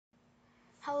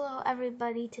Hello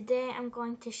everybody, today I'm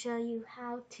going to show you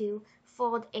how to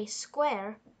fold a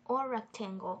square or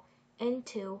rectangle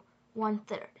into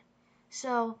 1/3.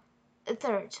 So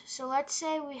thirds. So let's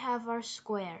say we have our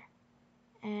square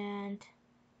and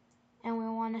we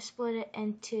want to split it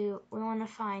into, we want to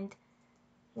find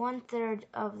 1/3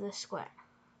 of the square,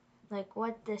 like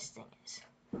what this thing is.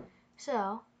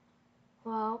 So,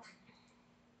 well,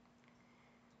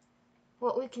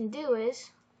 what we can do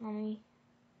is, let me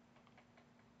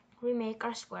remake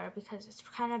our square because it's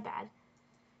kind of bad.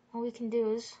 What we can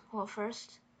do is,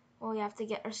 first, we have to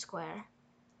get our square.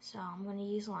 So I'm going to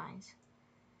use lines.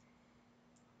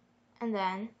 And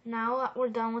then, now that we're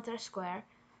done with our square,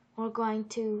 we're going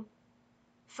to,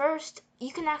 first,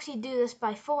 you can actually do this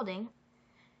by folding.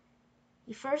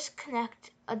 You first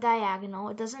connect a diagonal.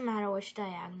 It doesn't matter which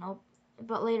diagonal,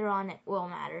 but later on it will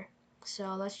matter.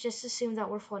 So let's just assume that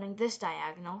we're folding this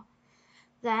diagonal.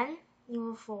 Then you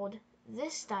will fold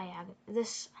this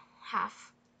this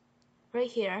half right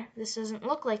here. This doesn't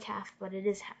look like half, but it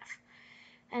is half.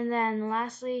 And then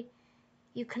lastly,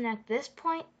 you connect this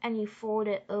point and you fold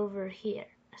it over here,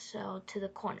 so to the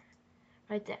corner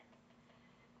right there.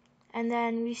 And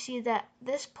then we see that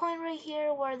this point right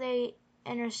here where they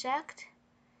intersect,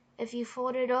 if you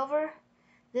fold it over,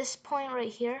 this point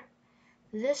right here,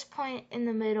 this point in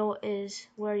the middle is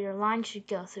where your line should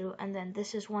go through, and then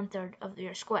this is 1/3 of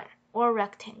your square or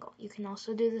rectangle. You can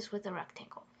also do this with a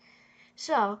rectangle.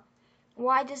 So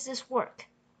why does this work?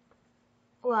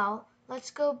 Well,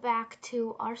 let's go back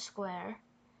to our square.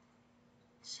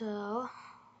 So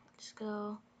let's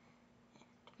go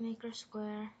and make our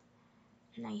square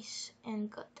nice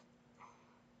and good.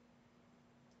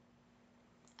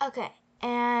 Okay,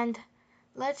 and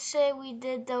let's say we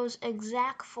did those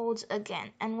exact folds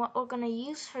again, and what we're going to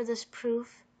use for this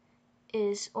proof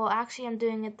is, well, actually I'm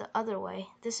doing it the other way.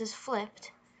 This is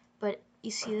flipped, but you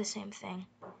see the same thing.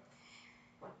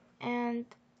 And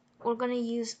we're going to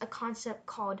use a concept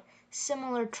called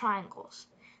similar triangles.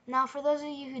 Now, for those of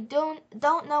you who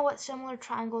don't know what similar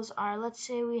triangles are, let's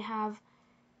say we have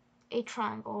a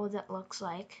triangle that looks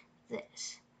like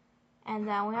this. And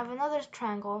then we have another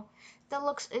triangle that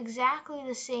looks exactly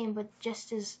the same, but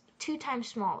just is 2 times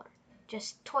smaller,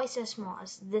 just twice as small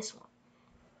as this one.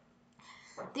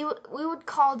 We would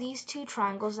call these 2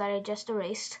 triangles that I just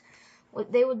erased,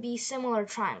 they would be similar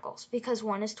triangles because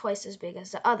one is twice as big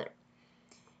as the other.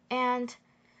 And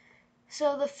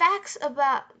so the facts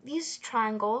about these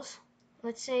triangles,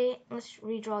 let's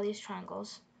redraw these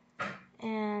triangles,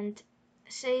 and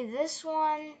say this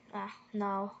one,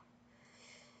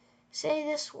 say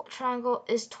this triangle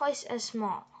is twice as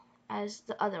small as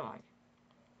the other one.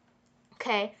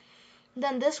 Okay,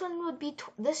 then this one would be,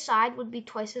 this side would be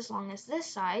twice as long as this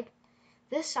side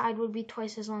would be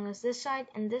twice as long as this side,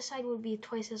 and this side would be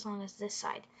twice as long as this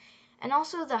side. And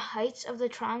also the heights of the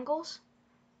triangles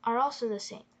are also the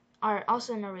same, are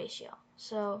also in a ratio.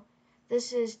 So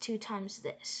this is 2 times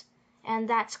this, and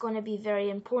that's going to be very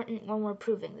important when we're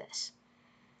proving this.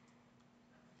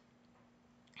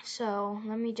 So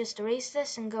let me just erase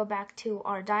this and go back to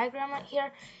our diagram right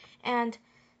here. And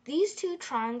these 2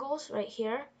 triangles right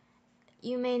here,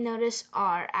 you may notice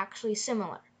are actually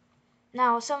similar.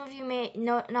 Now, some of you may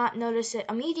not notice it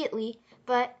immediately,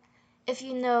 but if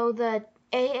you know the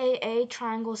AAA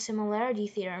triangle similarity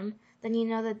theorem, then you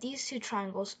know that these 2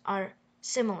 triangles are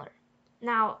similar.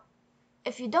 Now,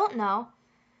 if you don't know,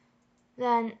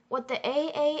 then what the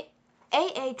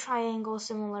AA triangle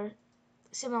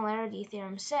similarity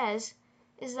theorem says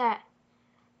is that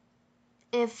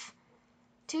if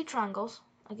 2 triangles,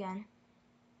 again,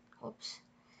 whoops,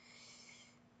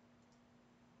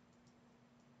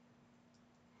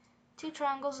 2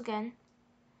 triangles again,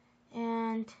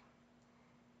 and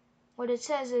what it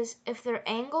says is if their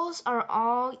angles are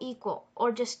all equal,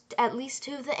 or just at least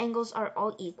 2 of the angles are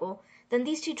all equal, then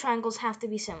these 2 triangles have to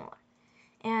be similar.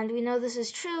 And we know this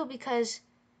is true because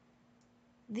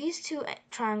these 2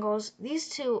 triangles, these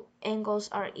 2 angles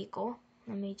are equal.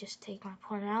 Let me just take my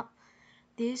pointer out.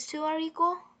 These 2 are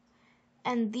equal,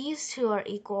 and these 2 are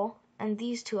equal, and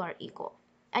these 2 are equal.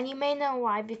 And you may know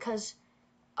why, because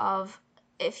of,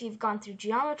 if you've gone through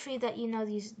geometry, that you know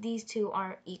these 2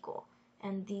 are equal,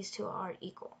 and these 2 are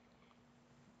equal.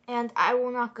 And I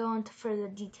will not go into further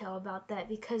detail about that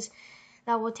because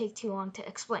that will take too long to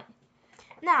explain.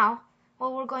 Now,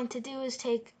 what we're going to do is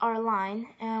take our line,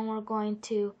 and we're going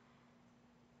to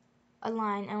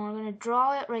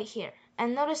draw it right here.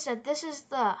 And notice that this is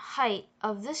the height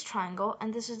of this triangle,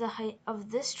 and this is the height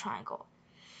of this triangle.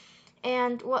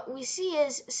 And what we see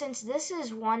is, since this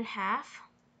is 1/2,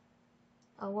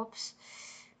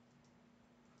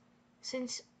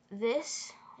 since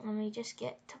this, let me just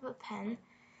get to the pen.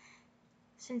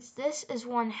 Since this is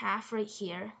 1/2 right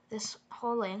here, this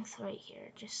whole length right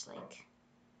here, just like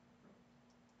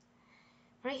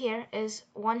right here is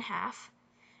 1/2,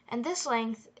 and this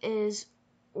length is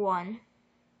 1.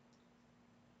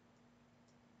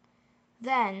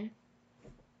 Then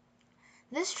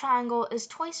this triangle is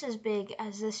twice as big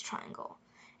as this triangle.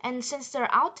 And since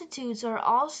their altitudes are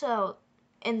also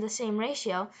in the same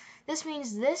ratio, this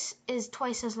means this is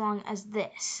twice as long as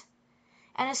this.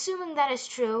 And assuming that is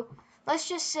true, let's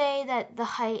just say that the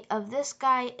height of this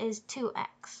guy is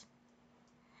 2x.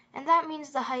 And that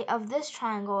means the height of this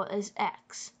triangle is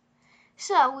x.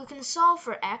 So we can solve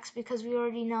for x because we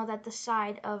already know that the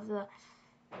side of the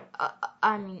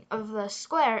of the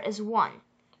square is 1,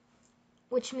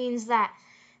 which means that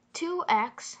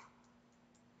 2x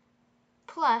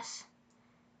plus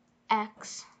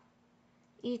x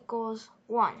equals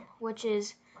 1, which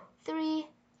is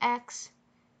 3x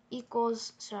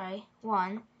equals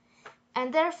 1,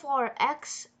 and therefore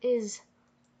x is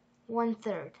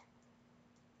 1/3.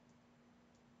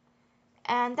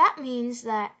 And that means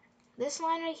that this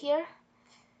line right here,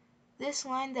 this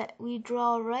line that we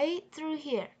draw right through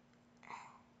here,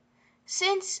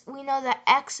 since we know that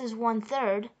x is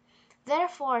 1/3,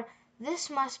 therefore this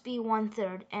must be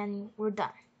 1/3, and we're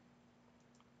done.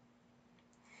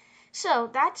 So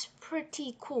that's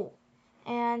pretty cool,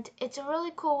 and it's a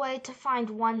really cool way to find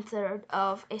 1/3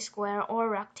 of a square or a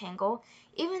rectangle.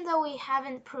 Even though we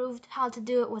haven't proved how to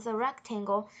do it with a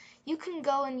rectangle, you can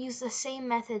go and use the same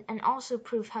method and also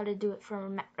prove how to do it for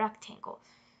a rectangle.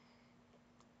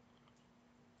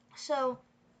 So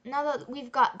now that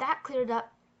we've got that cleared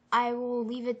up, I will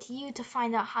leave it to you to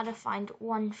find out how to find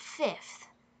 1/5,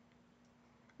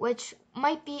 which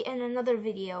might be in another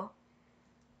video.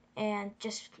 And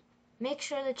just make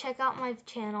sure to check out my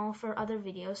channel for other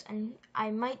videos, and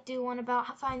I might do one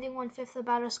about finding 1/5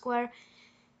 about a square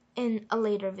in a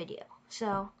later video.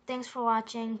 So thanks for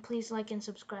watching. Please like and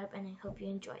subscribe, and I hope you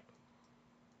enjoyed.